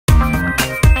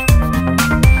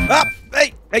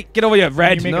Hey, get over here,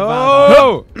 Red.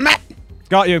 No!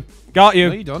 Got you. Got you.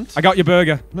 No, you don't. I got your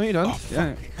burger. No, you don't. Oh,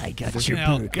 yeah. I got your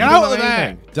burger. Get out of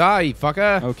there! Die,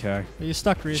 fucker. Okay. Are you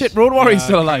stuck, Reese? Shit, Road Warrior's Yeah,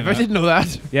 still alive. I kinda. didn't know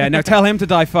that. Yeah, now tell him to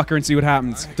die, fucker, and see what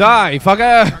happens. Die,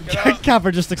 fucker.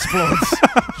 Camper just explodes.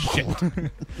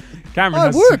 Cameron Oh, it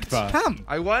has worked. super- Cam.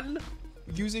 I won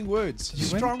using words. You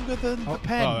win? Stronger than the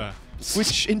pen. Oh, yeah.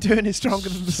 Which in turn is stronger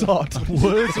than the sword.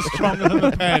 Words are stronger than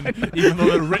the pen, even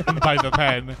though they're written by the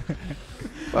pen.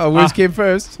 Well, words came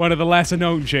first. One of the lesser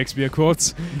known Shakespeare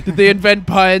quotes. Did they invent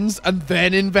pens and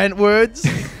then invent words?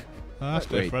 That's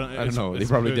Wait, different. I don't know. They It's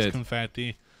probably it's did.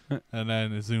 confetti, and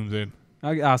then it zooms in.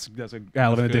 That's a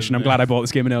hell of an That's addition. good, I'm yeah. glad I bought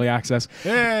this game in early access.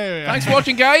 Hey, Thanks for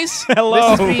watching, guys.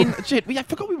 Hello. This has been shit. I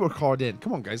forgot we were recording.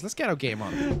 Come on, guys. Let's get our game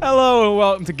on. Hello and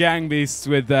welcome to Gang Beasts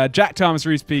with Jack Thomas,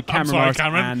 Reese P, I'm Cameron sorry, Morris,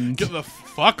 Cameron. and Get the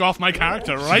fuck off my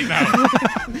character right now.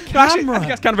 Actually, I think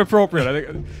that's kind of appropriate. I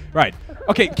think. Right.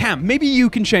 Okay, Cam. Maybe you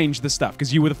can change the stuff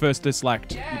because you were the first to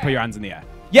select. You put your hands in the air.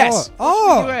 Yes.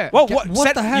 Oh. Well,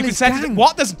 What the hell you can is set gang?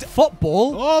 what does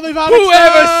Football? Oh, they've had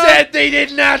Whoever said they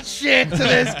did not shit to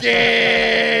this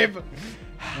game?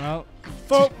 Well,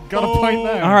 football? got a point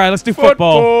there. All right, let's do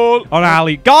football on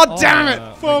Ali. God damn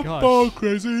it! Football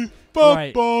crazy.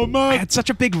 Right. Football I man. had such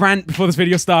a big rant before this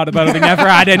video started about having never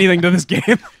had anything to this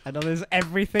game. I know there's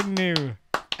everything new.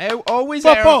 Always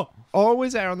Football.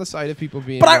 always err on the side of people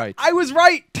being But right. I was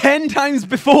right 10 times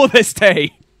before this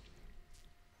day.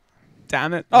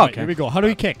 Damn it. Right, Okay. here we go. How do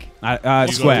we kick? You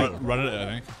Square. gotta run it, I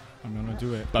think. I'm gonna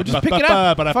do it. Well, just pick it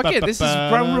up. Fuck it, this is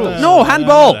ground rules. No,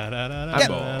 handball.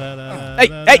 Handball. Hey,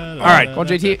 all right. Go on,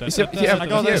 JT. I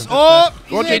got this. Oh, Oh,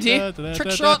 go on, JT.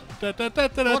 Trick shot.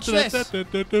 Watch this.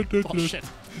 Oh, shit.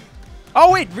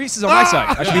 Oh, wait. Reese is on my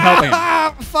side. I should be helping him.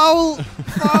 Ah, foul.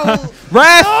 Foul.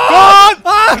 Ref!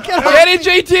 Get in,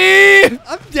 JT.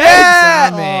 I'm dead.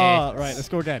 Damn Oh, right, let's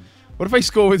go again. What if I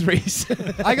score with Reese?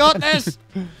 I got this.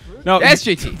 No, Yes,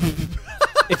 JT.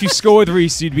 if you score with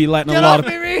Reese, you'd be letting Get a lot off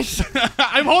of... me, Reese.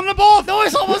 I'm holding the ball. No,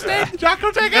 it's almost in. Jack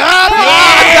will take it. Oh,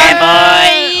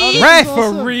 this is Referee!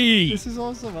 awesome. This is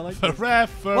awesome. I like The this.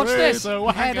 referee. Watch this. The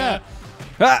Header.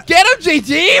 Ah. Get him,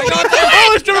 JT. What are you doing? Oh,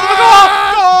 he's doing the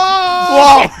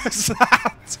Whoa! What's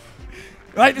that?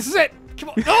 Right, this is it. Come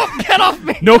on. No, get off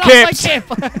me. No Get off kips.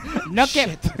 my cape. No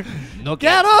kip. No,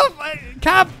 Get off.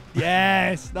 Cap.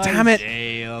 Yes. Nice. Damn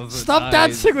it. Stop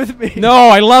dancing with me. No,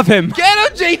 I love him.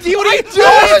 Get him, JT. What are you doing?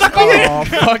 Oh,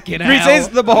 fucking Reese hell. is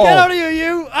the ball. Get out of here,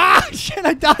 you. Ah, shit,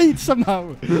 I died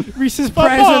somehow. Reese's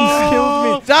presence killed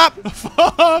me. Stop!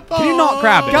 Can you not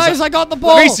grab it? Guys, I got the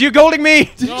ball. Reese, you're golding me!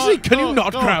 Did you say, can you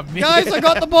not grab me? Guys, I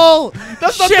got the ball.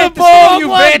 That's not Shit, the ball, wrong you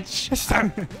one. bitch.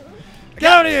 Get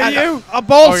out of here, you. A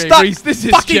ball Okay, stuck! Reese, this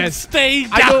is fucking chess. stay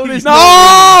I know down. this. No!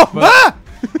 Ah!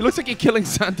 It looks like you're killing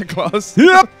Santa Claus.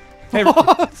 Yep. Hey,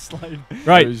 Slide.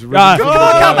 right. That was really Ah, good. Come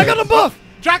on, Cap, I got the buff.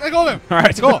 Jack, I go then. all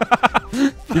right. Go.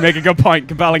 You make a good point.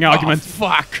 Compelling argument.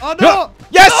 Fuck. Oh, no.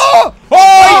 Yes! No.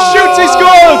 Oh, he shoots! He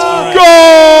scores!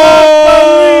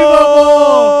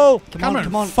 Goal! Cameron,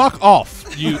 come on. fuck off.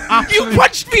 You absolutely You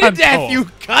punched me to death, cunt. you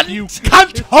cunt. You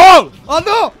cunt hole. Oh,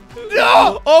 no.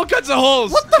 No! All kinds of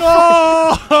holes. What the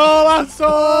Oh, that's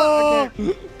so.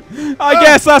 I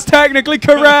guess that's technically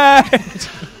correct.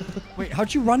 Wait,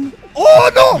 how'd you run?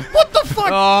 Oh, no. What the fuck?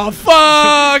 Oh,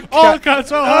 fuck! All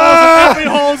kinds of holes. Every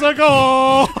hole's a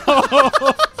goal.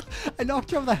 I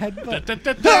knocked you over the head. But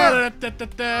Cameron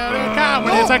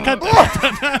is a cunt.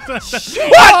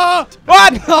 What?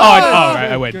 What? Oh, all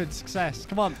right, I win. Good success.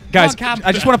 Come on. Guys, Come on, Cam.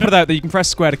 I just want to put it out that you can press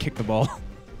square to kick the ball.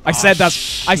 I said that.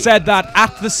 I said that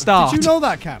at the start. Did you know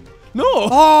that, Cam? No.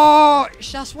 Oh,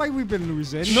 that's why we've been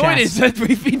losing. No, it isn't.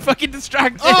 We've been fucking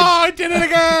distracted. Oh, I did it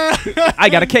again. I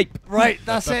got a cape. Right,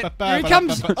 that's it. Here he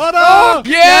comes. Oh, no.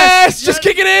 Yes! Just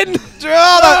kick it in!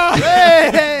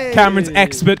 Hey. Cameron's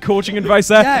expert coaching advice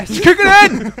there. Yes. Kick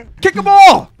it in! Kick the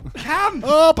ball! Cam.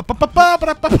 Oh,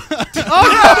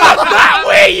 That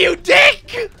way, you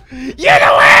dick! You're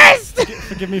the worst!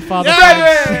 Forgive me, Father.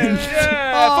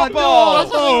 Yeah, Oh, football!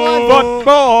 no,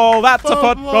 Football! That's a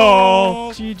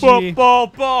football! GG. Football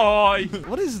boy!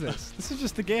 What is this? This is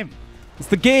just a game. It's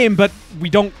the game, but we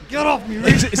don't... Get off me,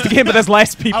 It's the game, but there's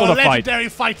less people Our to fight. legendary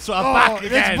fights are Oh, back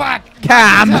it's again. back.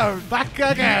 Cam! Back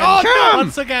again. Oh, Cam!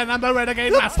 Once again, I'm a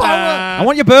renegade master. power. I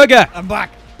want your burger! I'm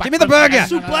back. Give me the burger!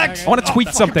 Suplex. I want to tweet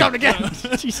something. Down again.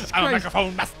 Jesus I'm a Christ.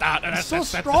 microphone master. It's so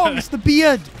strong. It's the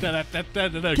beard. Get up! Get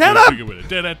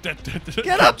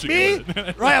up, me.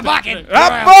 Right, I'm back in.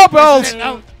 Up, bubbles!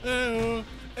 Now. Oh.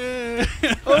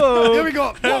 Here we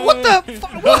go. What the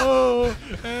fuck? What?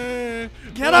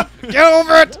 Get up. Get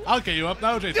over it! I'll get you up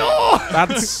now, JT. Oh.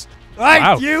 That's... Right,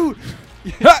 Wow. you.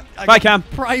 Bye, Cam.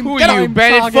 Prime. Who Get are you, on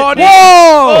Bennett target. Foddy?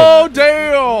 Whoa! Oh,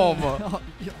 damn!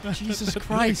 Oh, Jesus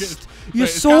Christ. Wait, You're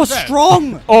is so Cam dead?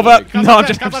 strong. Over. Cam's No,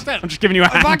 dead, Cam's dead. I'm just giving you a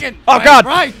I'm hand. back in. Oh, Right, God.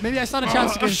 Right. Maybe I stand a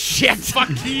chance again. Shit! Fuck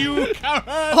you, Karen.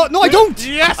 Oh, no, I don't.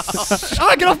 Yes.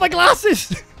 Oh, get off my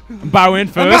glasses. I'm bowing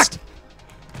first.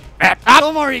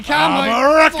 Don't worry, Cam. I'm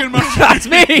a wrecking machine. That's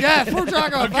me. Yeah, full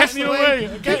drag off. I'm That's getting the you way. away.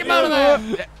 I'm Kick getting him out of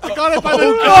you there. I got it by the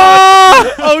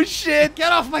Oh, Oh, shit!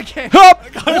 Get off my cake. Up.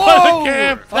 Whoa.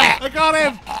 I got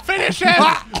him. Finish him.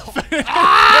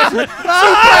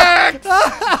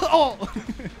 Oh.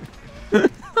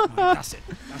 That's it.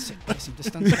 That's it. Get some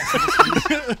distance.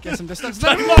 Get some distance.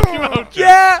 Knock you out.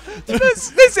 Yeah.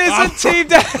 This isn't team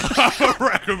death.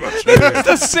 Wrecking machine. It's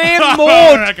the same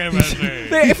mode. Wrecking machine.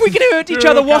 If we can hurt each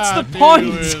other, what's the can't point?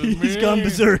 deal with He's me. gone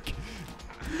berserk.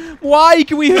 Why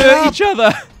can we hurt each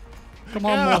other? Come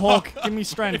on, Mohawk. Give me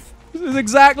strength. This is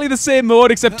exactly the same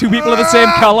mode, except two people are the same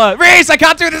color. Reese, I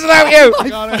can't do this without you. I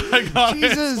got it. I got it.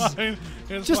 Jesus. It's fine.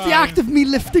 It's Just fine. the act of me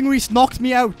lifting Reese knocked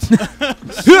me out. Up.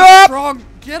 Strong.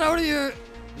 Get out of here.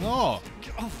 No.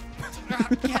 Get off.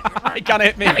 He can't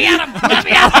hit me. Let me at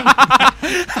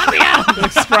him.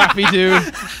 Scrappy dude.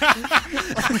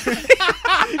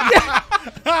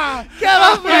 Get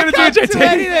off me. What are you I gonna do, can't do JT?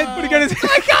 anything. What are you gonna do?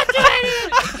 I can't do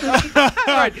anything.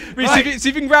 All right, Reese, see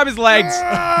if you can grab his legs.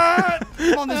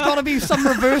 Come on, there's got to be some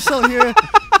reversal here.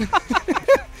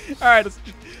 All right, let's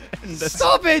just end this.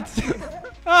 Stop it.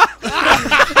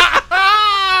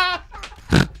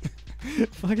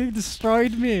 Fucking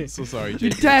destroyed me. So sorry, You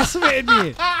JT. decimated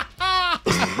me.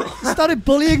 Started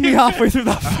bullying me halfway through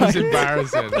that That's fight.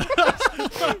 embarrassing.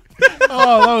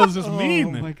 Oh, that was just Oh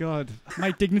mean. my god.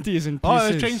 My dignity is in Oh,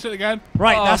 pieces. they changed it again.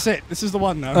 Right, Oh. that's it. This is the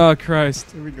one now. Oh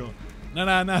Christ! Here we go. No. All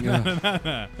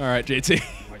right, JT.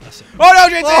 Right, that's it. Oh no,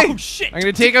 JT! Oh shit. I'm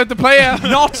gonna take out the player.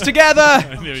 Not together.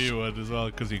 I knew you would as well,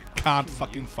 because you can't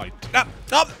fucking fight. Up,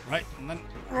 up, Right, and then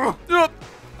up.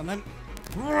 and then.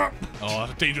 Oh,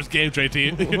 that's a dangerous game,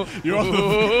 JT. you're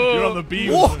on the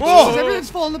beam. Whoa! Everything's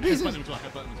falling to pieces.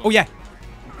 Oh yeah.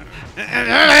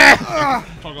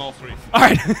 Plug all three. All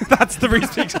right, that's the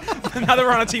Reese Peaks. Now that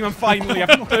we're on a team, I'm finally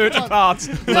after 30 parts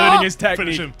learning his Finish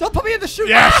technique. him. Don't put me in the shoot.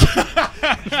 Yes!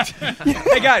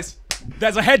 Hey guys,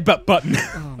 there's a headbutt button.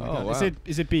 Oh my god. wow.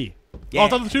 Is it B? Oh,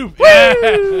 it's on the tube. Yeah.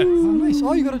 Oh nice.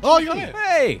 Oh, you got a Oh, you got it.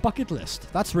 Hey. bucket list.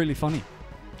 That's really funny.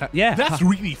 Yeah. That's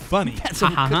really funny. That's a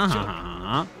good joke.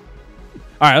 All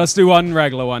right, let's do one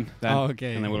regular one then. Oh,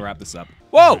 okay. And then we'll wrap this up.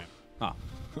 Whoa! Oh,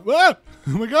 Whoa.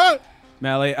 Oh my god.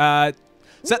 Melee.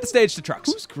 Set the stage to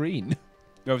trucks. Who's green?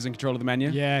 Whoever's in control of the menu.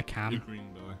 Yeah, You're Cam. green,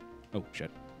 boy. Oh shit.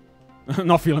 I'm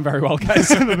not feeling very well, guys.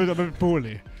 a bit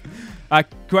poorly.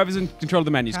 Whoever's in control of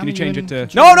the menus, Cam, can you are change you it in to?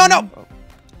 control No, of no, the no. menu?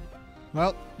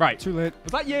 Well, Right. too late.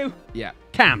 Was that you? Yeah.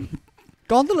 Cam.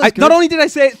 Gondola's good. Not only did I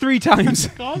say it 3 times.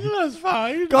 Gondola's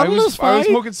fine. Gondola's I was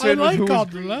fine. more I concerned like with who was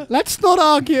Gondola. Let's not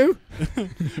argue.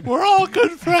 We're all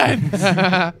good friends.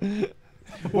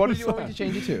 What did you want me to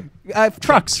change it to?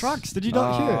 Trucks. Trucks. Did you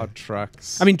not hear?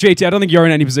 Trucks. I mean, JT, I don't think you're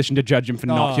in any position to judge him for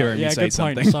not hearing yeah, me say good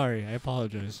point. something. Sorry, I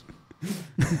apologize.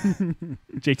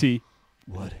 JT,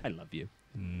 What? I love you.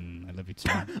 I love you too.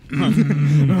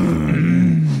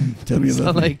 Tell me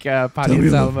about like Patty and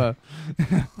Selma.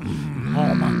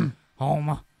 Homer.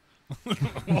 Homer.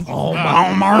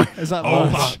 Is that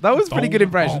Homer. much? That was a pretty good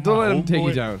impression. Don't let him take boy.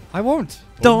 you down. I won't.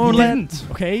 Don't You let- didn't,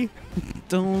 okay?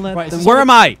 Don't let Right, them. so Where am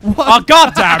I? Oh,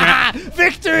 God damn it.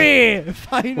 Victory!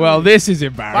 Finally. Well, this is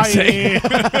embarrassing.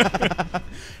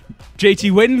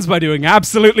 JT wins by doing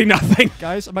absolutely nothing.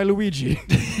 guys, am I Luigi?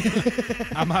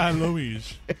 Am I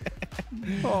Louise?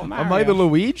 Am I the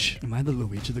Luigi? Am I the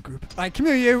Luigi of the group? Right, come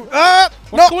here, you.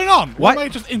 What's going on? What? Why am I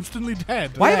just instantly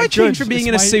dead? Why have Yeah, I changed good. from being It's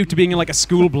in a my suit to being in like a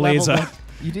school blazer? level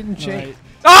You didn't change. Right.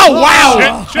 Oh,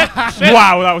 wow. Shit.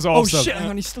 Wow, that was Oh awesome. shit, hang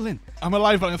on, he's still in. I'm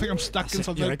alive, but I think I'm stuck in Here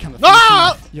something. I come.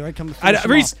 Ah! Here I come. to finish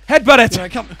him Reese, off. headbutt it. Here I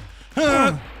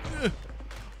come.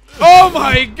 Oh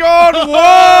my God!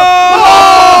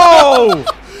 Whoa!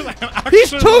 He's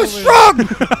too strong!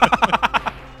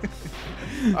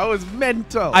 That was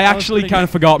mental. I actually kind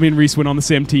of forgot me and Reese went on the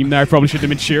same team there. I probably should have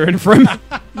been cheering for him.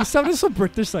 You sounded so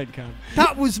British, like, Cam.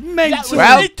 That was mental.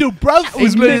 Well, to bro.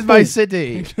 England is my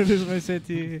city.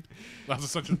 That's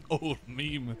such an old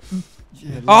meme.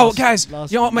 Yeah, Oh, last- guys,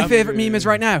 last you know what my memory. favorite meme is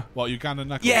right now? What, Uganda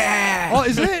knuckles? Yeah. Oh,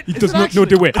 is it? He Is does it not know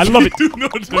the actually? way. I love it. Do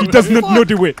not do He it. does not know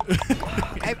the way.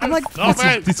 I'm like, Stop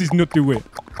it. This is not the way.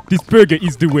 This burger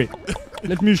is the way.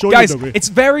 let me show Guys, you the way. it's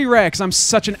very rare because I'm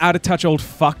such an out-of-touch old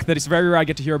fuck that it's very rare I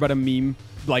get to hear about a meme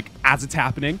like as it's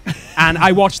happening. And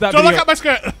I watched that Don't video. look at my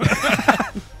skirt.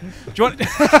 Do you want?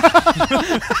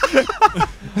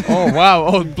 Oh, wow.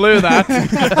 Oh, blur that.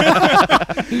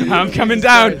 I'm coming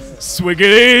down.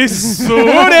 Swiggity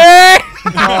swooty.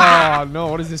 Oh, no.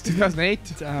 What is this,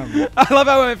 2008? I love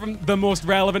how I went from the most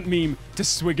relevant meme to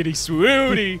swiggity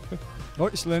swooty. Oh,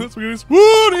 it's Lynn.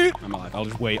 Woody. I'm alive. I'll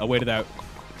just wait. I'll wait it out.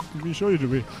 Let me show you,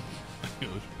 Dewey.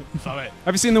 Sorry.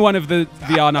 Have you seen the one of the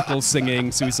VR Knuckles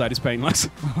singing "Suicide is Painless"?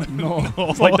 No.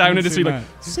 It's like down in the sea, like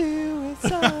that.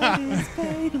 "Suicide is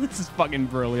painless." This is fucking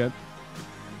brilliant.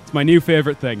 It's my new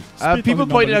favorite thing. People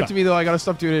pointed out to me, though, I got to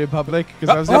stop doing it in public.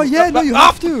 I was Oh, yeah, no, you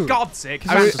have to. God's sake!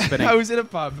 I was in a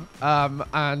pub,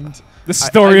 and The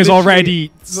story is literally already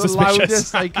the suspicious.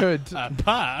 loudest I could.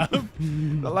 Pam.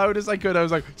 The loudest I could. I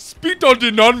was like, "Spit on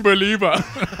the non-believer,"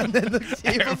 and then the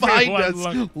table behind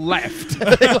Everyone us left.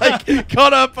 They like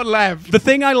got up and left. The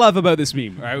thing I love about this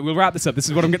meme, all right, we'll wrap this up. This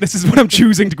is what I'm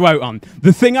choosing to go out on.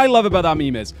 The thing I love about that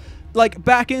meme is, like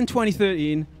back in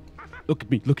 2013, look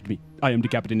at me. I am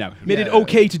decapitated now. Made it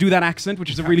okay to do that accent, which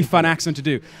is a really fun accent to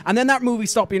do. And then that movie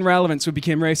stopped being relevant, so it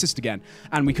became racist again,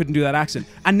 and we couldn't do that accent.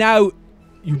 And now,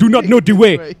 you do not know the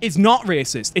way. It's not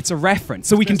racist. It's a reference,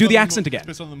 so we can do the accent again.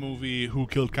 Based on the movie Who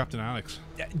Killed Captain Alex.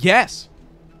 Yes.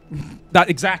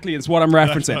 That exactly is what I'm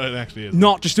referencing. That's what it actually is.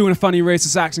 Not just doing a funny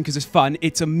racist accent because it's fun.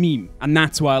 It's a meme, and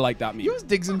that's why I like that meme. He always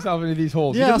digs himself into these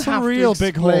holes. Yeah, he that's doesn't a have to real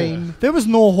big hole. explain. There was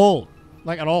no hole,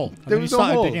 like at all. And There then was you no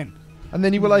started hole. digging. And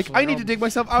then you were like, I need to dig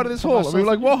myself out of this hole. And we were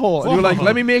like, what hole? And you were like,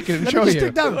 let me make it and Let show me just you.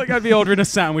 dig down. Like I'd be ordering a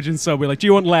sandwich and Subway, like, do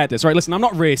you want lettuce? Right, listen, I'm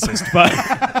not racist, but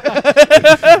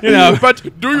you know, But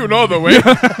do you know the way?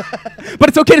 but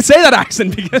it's okay to say that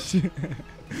accent because.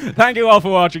 Thank you all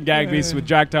for watching Gag Beasts with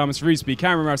Jack Thomas, Reese B,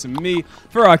 Cameron Morris, and me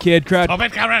for Arcade Crowd. Stop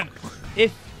it, Karen.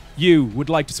 If you would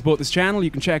like to support this channel, you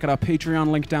can check out our Patreon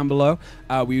link down below.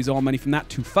 We use all money from that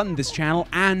to fund this channel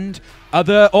and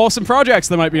other awesome projects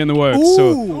that might be in the works.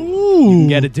 So you can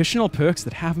get additional perks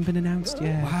that haven't been announced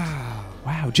yet.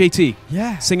 Wow. JT,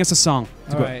 Yeah. sing us a song.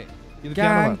 All right.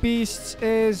 Gang Beasts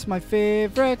is my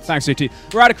favorite. Thanks, JT.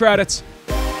 We're out of credits.